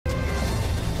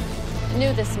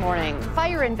New this morning,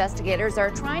 fire investigators are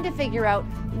trying to figure out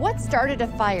what started a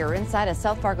fire inside a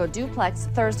South Fargo duplex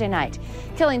Thursday night,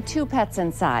 killing 2 pets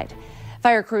inside.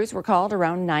 Fire crews were called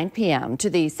around 9 p.m. to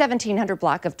the 1700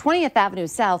 block of 20th Avenue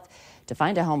South to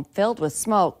find a home filled with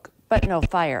smoke, but no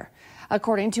fire.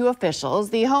 According to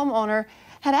officials, the homeowner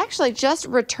had actually just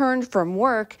returned from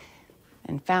work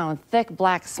and found thick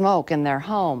black smoke in their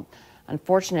home.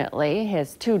 Unfortunately,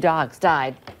 his 2 dogs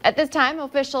died. At this time,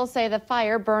 officials say the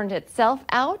fire burned itself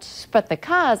out, but the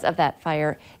cause of that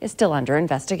fire is still under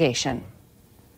investigation.